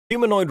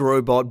Humanoid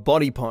robot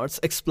body parts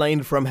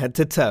explained from head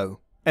to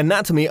toe.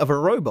 Anatomy of a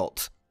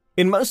robot.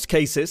 In most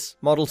cases,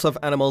 models of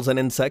animals and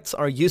insects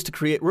are used to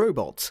create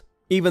robots,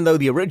 even though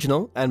the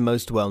original and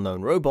most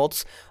well-known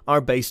robots are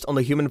based on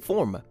the human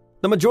form.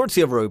 The majority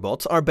of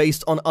robots are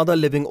based on other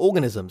living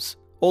organisms.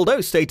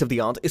 Although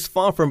state-of-the-art is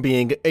far from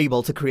being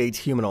able to create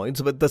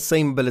humanoids with the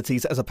same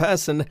abilities as a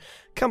person,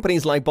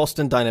 companies like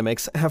Boston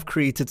Dynamics have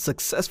created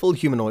successful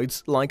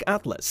humanoids like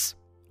Atlas.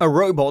 A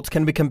robot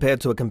can be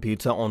compared to a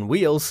computer on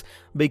wheels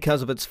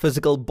because of its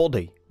physical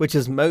body, which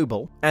is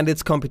mobile, and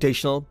its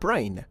computational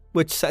brain,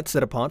 which sets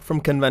it apart from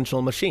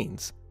conventional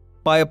machines.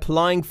 By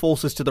applying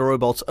forces to the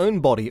robot's own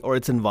body or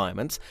its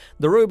environment,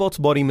 the robot's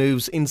body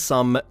moves in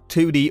some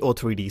 2D or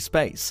 3D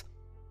space.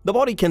 The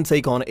body can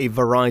take on a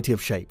variety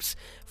of shapes,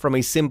 from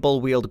a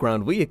simple wheeled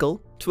ground vehicle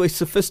to a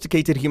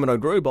sophisticated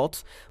humanoid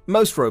robot.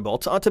 Most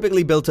robots are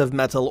typically built of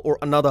metal or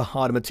another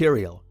hard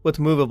material, with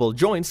movable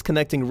joints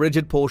connecting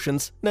rigid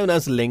portions known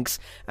as links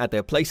at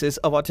their places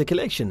of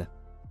articulation.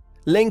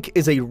 Link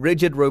is a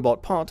rigid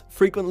robot part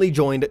frequently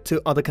joined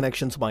to other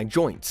connections by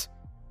joints.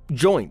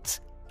 Joint,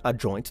 a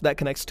joint that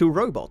connects two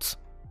robots.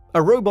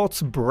 A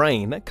robot's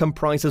brain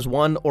comprises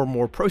one or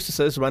more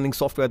processors running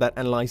software that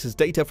analyzes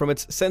data from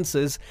its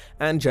sensors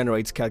and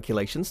generates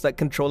calculations that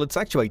control its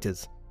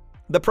actuators.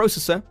 The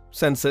processor,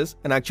 sensors,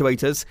 and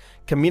actuators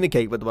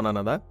communicate with one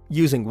another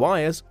using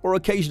wires or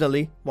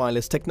occasionally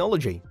wireless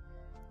technology.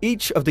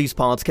 Each of these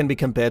parts can be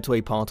compared to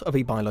a part of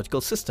a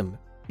biological system.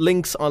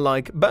 Links are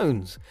like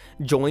bones,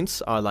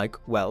 joints are like,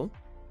 well,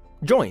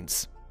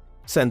 joints.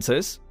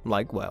 Sensors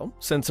like, well,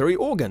 sensory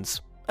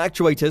organs.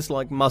 Actuators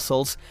like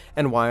muscles,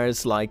 and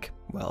wires like,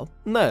 well,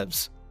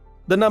 nerves.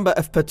 The number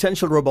of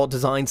potential robot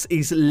designs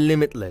is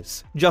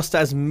limitless, just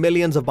as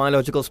millions of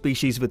biological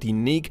species with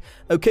unique,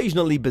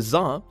 occasionally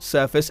bizarre,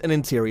 surface and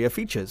interior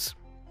features.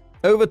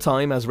 Over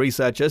time, as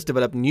researchers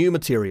develop new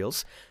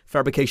materials,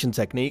 fabrication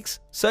techniques,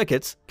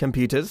 circuits,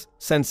 computers,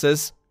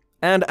 sensors,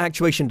 and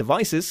actuation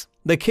devices,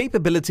 the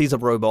capabilities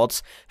of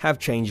robots have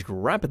changed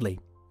rapidly.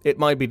 It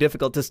might be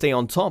difficult to stay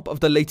on top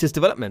of the latest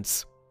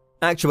developments.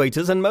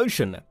 Actuators and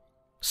motion.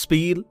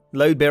 Speed,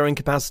 load-bearing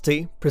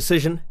capacity,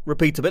 precision,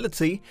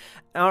 repeatability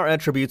are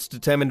attributes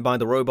determined by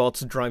the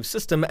robot's drive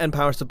system and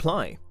power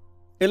supply.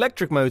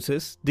 Electric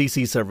motors,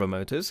 DC servo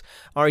motors,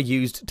 are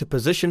used to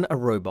position a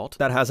robot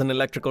that has an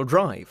electrical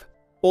drive.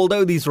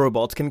 Although these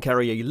robots can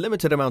carry a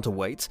limited amount of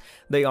weight,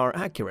 they are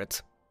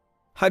accurate.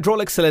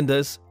 Hydraulic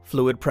cylinders,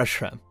 fluid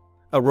pressure.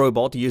 A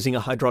robot using a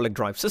hydraulic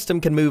drive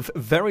system can move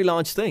very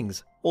large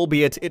things,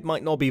 albeit it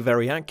might not be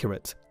very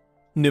accurate.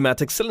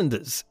 Pneumatic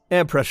cylinders,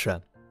 air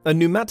pressure. A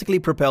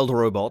pneumatically propelled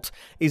robot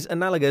is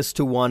analogous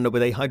to one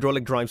with a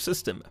hydraulic drive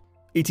system.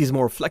 It is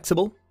more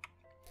flexible,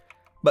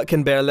 but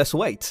can bear less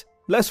weight,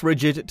 less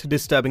rigid to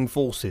disturbing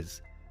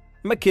forces.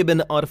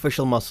 McKibben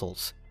artificial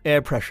muscles,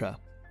 air pressure.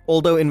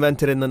 Although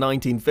invented in the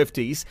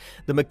 1950s,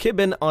 the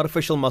McKibben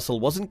artificial muscle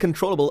wasn't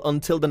controllable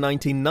until the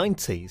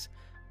 1990s.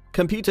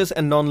 Computers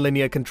and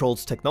non-linear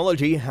controls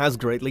technology has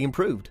greatly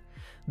improved.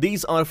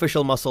 These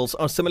artificial muscles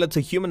are similar to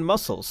human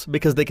muscles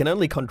because they can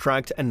only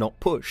contract and not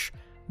push.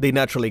 They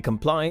naturally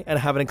comply and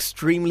have an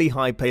extremely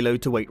high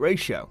payload-to-weight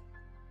ratio.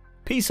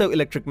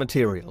 Piezoelectric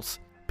materials.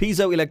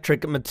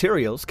 Piezoelectric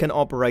materials can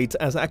operate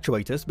as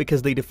actuators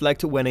because they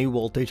deflect when a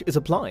voltage is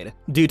applied.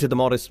 Due to the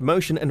modest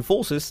motion and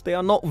forces, they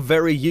are not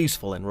very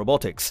useful in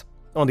robotics.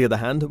 On the other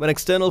hand, when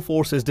external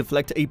forces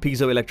deflect a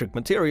piezoelectric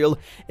material,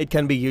 it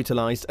can be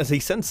utilized as a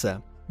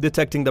sensor,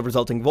 detecting the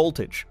resulting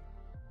voltage.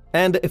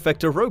 And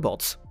effector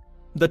robots.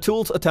 The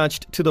tools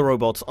attached to the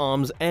robot's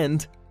arm's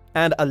end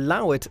and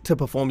allow it to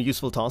perform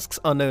useful tasks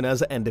are known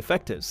as end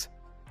effectors.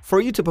 For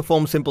you to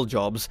perform simple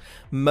jobs,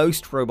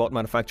 most robot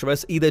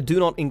manufacturers either do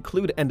not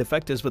include end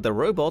effectors with their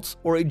robots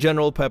or a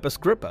general-purpose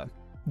gripper.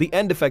 The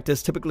end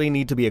effectors typically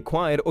need to be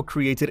acquired or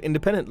created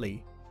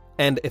independently.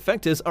 End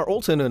effectors are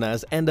also known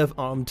as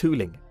end-of-arm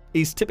tooling,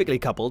 is typically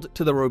coupled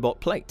to the robot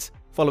plate,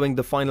 following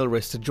the final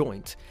wrist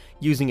joint,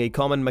 using a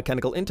common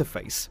mechanical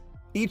interface.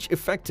 Each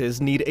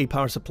effectors need a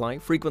power supply,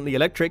 frequently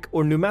electric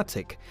or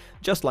pneumatic,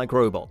 just like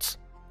robots.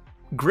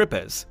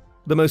 Grippers.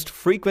 The most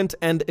frequent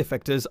end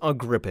effectors are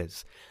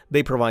grippers.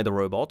 They provide the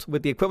robot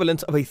with the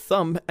equivalent of a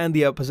thumb and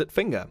the opposite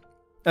finger,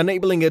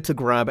 enabling it to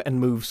grab and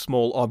move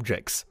small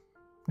objects.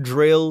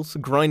 Drills,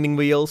 grinding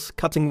wheels,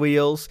 cutting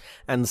wheels,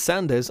 and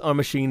sanders are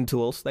machine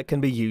tools that can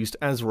be used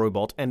as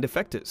robot end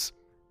effectors.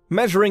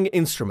 Measuring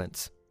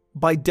instruments.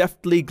 By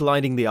deftly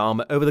gliding the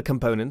arm over the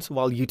components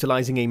while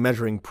utilizing a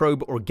measuring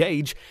probe or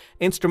gauge,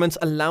 instruments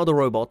allow the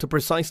robot to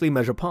precisely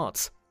measure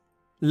parts.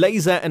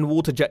 Laser and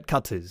water jet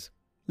cutters.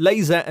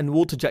 Laser and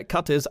water jet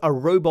cutters are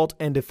robot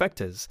end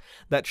effectors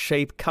that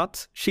shape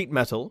cut sheet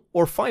metal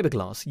or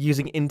fiberglass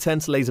using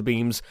intense laser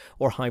beams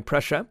or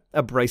high-pressure,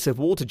 abrasive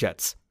water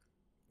jets.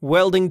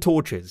 Welding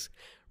torches.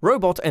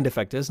 Robot end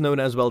effectors, known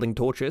as welding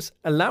torches,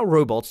 allow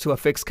robots to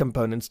affix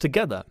components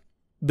together.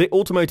 The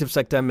automotive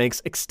sector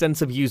makes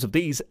extensive use of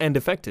these end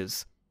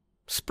effectors.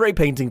 Spray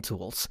painting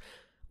tools.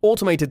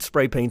 Automated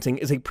spray painting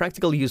is a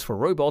practical use for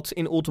robots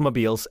in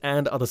automobiles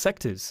and other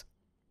sectors.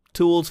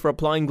 Tools for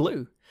applying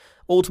glue.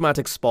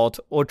 Automatic spot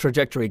or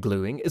trajectory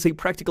gluing is a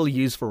practical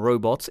use for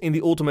robots in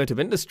the automotive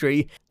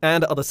industry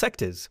and other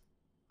sectors.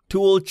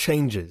 Tool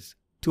changes.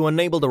 To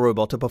enable the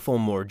robot to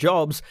perform more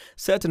jobs,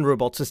 certain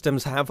robot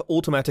systems have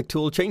automatic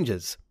tool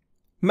changes.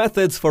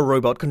 Methods for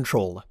robot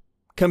control.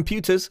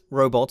 Computers,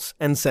 robots,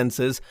 and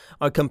sensors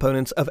are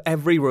components of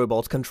every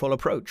robot control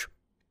approach.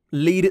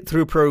 Lead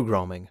through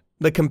programming.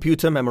 The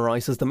computer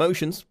memorizes the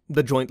motions,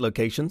 the joint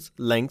locations,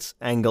 lengths,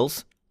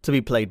 angles, to be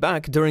played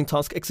back during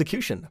task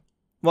execution,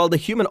 while the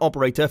human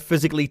operator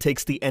physically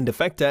takes the end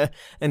effector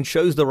and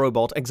shows the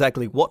robot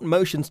exactly what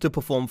motions to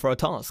perform for a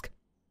task.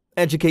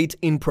 Educate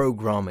in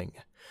programming.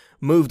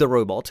 Move the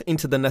robot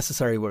into the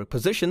necessary work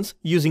positions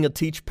using a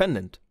teach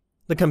pendant.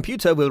 The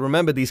computer will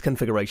remember these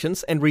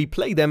configurations and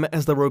replay them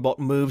as the robot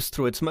moves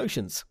through its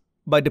motions.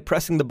 By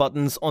depressing the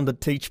buttons on the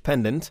teach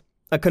pendant,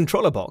 a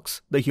controller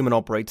box, the human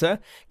operator,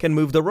 can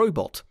move the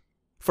robot.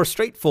 For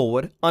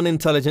straightforward,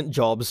 unintelligent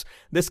jobs,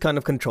 this kind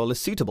of control is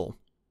suitable.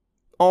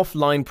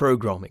 Offline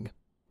programming.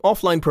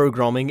 Offline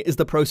programming is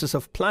the process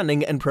of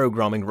planning and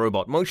programming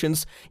robot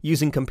motions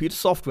using computer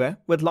software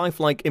with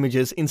lifelike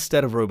images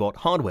instead of robot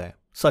hardware,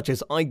 such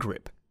as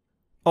iGrip.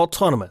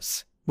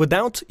 Autonomous.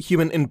 Without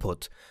human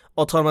input,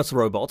 autonomous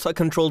robots are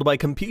controlled by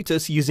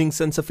computers using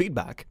sensor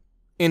feedback.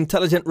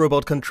 Intelligent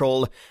robot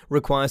control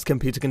requires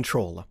computer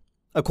control.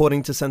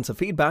 According to sensor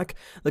feedback,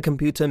 the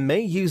computer may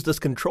use this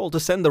control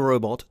to send the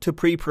robot to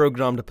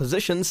pre-programmed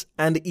positions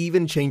and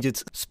even change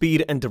its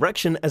speed and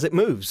direction as it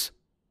moves.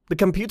 The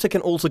computer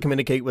can also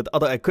communicate with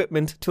other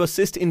equipment to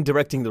assist in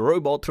directing the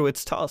robot through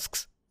its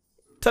tasks.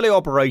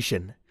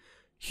 Teleoperation.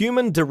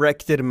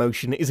 Human-directed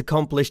motion is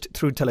accomplished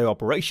through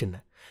teleoperation,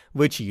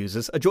 which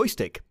uses a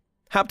joystick.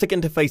 Haptic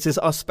interfaces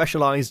are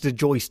specialized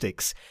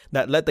joysticks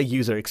that let the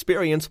user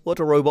experience what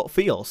a robot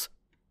feels.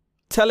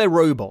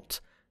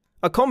 Telerobot.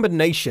 A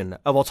combination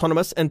of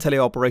autonomous and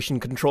teleoperation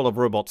control of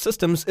robot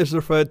systems is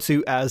referred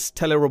to as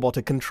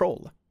telerobotic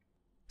control.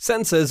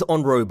 Sensors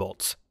on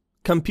robots.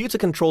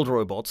 Computer-controlled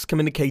robots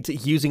communicate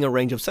using a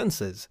range of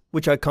sensors,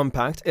 which are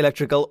compact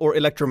electrical or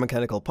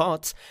electromechanical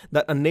parts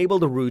that enable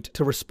the root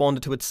to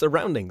respond to its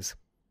surroundings.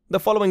 The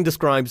following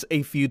describes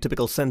a few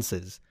typical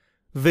sensors.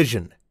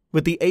 Vision.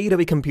 With the aid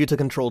of a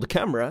computer-controlled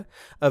camera,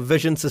 a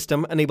vision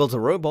system enables a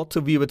robot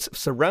to view its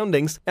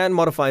surroundings and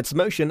modify its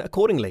motion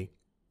accordingly.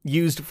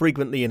 Used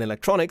frequently in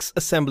electronics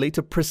assembly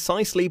to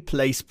precisely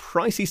place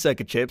pricey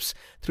circuit chips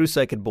through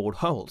circuit board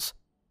holes.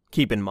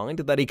 Keep in mind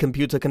that a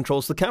computer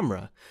controls the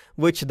camera,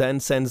 which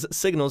then sends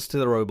signals to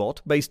the robot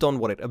based on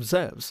what it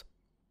observes.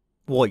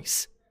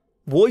 Voice.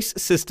 Voice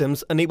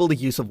systems enable the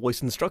use of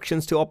voice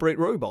instructions to operate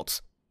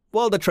robots.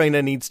 While the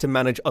trainer needs to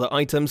manage other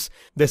items,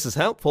 this is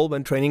helpful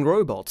when training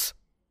robots.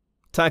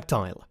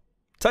 Tactile.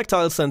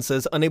 Tactile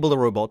sensors enable the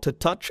robot to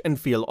touch and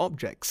feel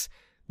objects.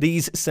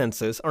 These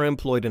sensors are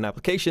employed in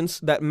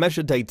applications that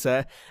measure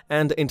data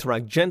and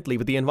interact gently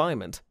with the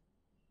environment.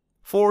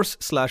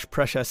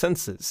 Force/pressure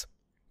sensors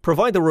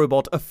provide the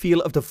robot a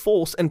feel of the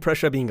force and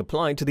pressure being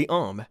applied to the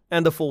arm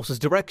and the force's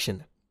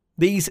direction.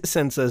 These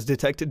sensors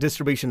detect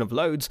distribution of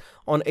loads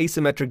on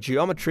asymmetric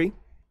geometry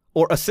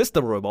or assist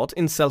the robot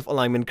in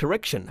self-alignment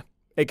correction.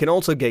 It can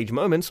also gauge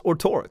moments or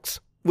torques,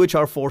 which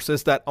are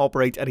forces that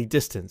operate at a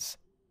distance.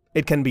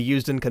 It can be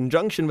used in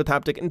conjunction with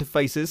haptic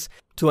interfaces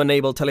to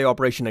enable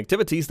teleoperation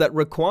activities that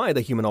require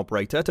the human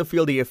operator to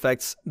feel the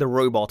effects the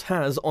robot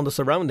has on the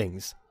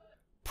surroundings.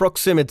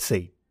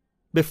 Proximity.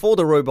 Before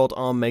the robot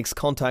arm makes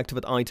contact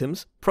with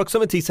items,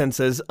 proximity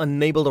sensors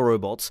enable the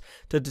robots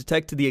to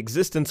detect the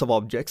existence of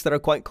objects that are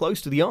quite close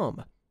to the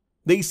arm.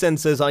 These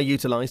sensors are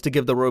utilized to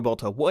give the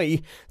robot a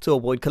way to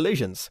avoid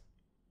collisions.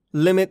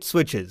 Limit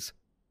switches.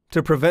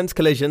 To prevent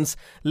collisions,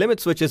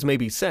 limit switches may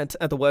be set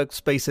at the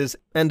workspace's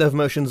end of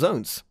motion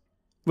zones.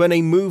 When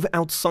a move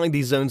outside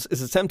these zones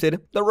is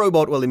attempted, the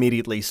robot will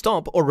immediately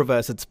stop or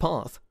reverse its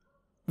path.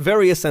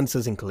 Various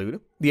sensors include: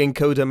 the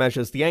encoder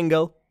measures the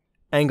angle,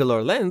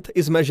 angular length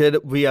is measured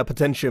via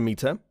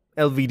potentiometer,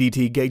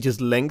 LVDT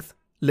gauges length,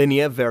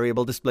 linear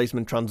variable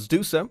displacement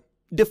transducer,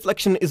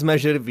 deflection is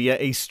measured via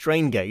a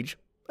strain gauge,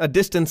 a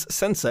distance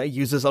sensor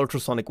uses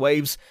ultrasonic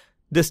waves,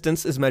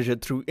 distance is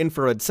measured through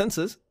infrared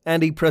sensors,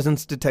 and a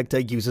presence detector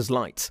uses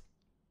lights.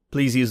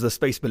 Please use the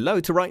space below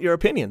to write your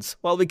opinions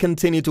while we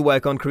continue to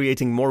work on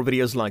creating more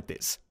videos like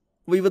this.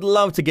 We would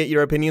love to get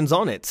your opinions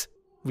on it.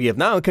 We have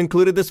now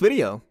concluded this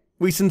video.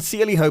 We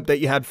sincerely hope that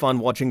you had fun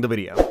watching the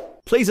video.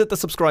 Please hit the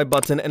subscribe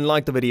button and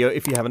like the video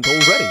if you haven't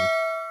already.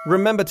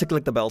 Remember to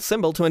click the bell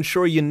symbol to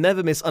ensure you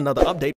never miss another update.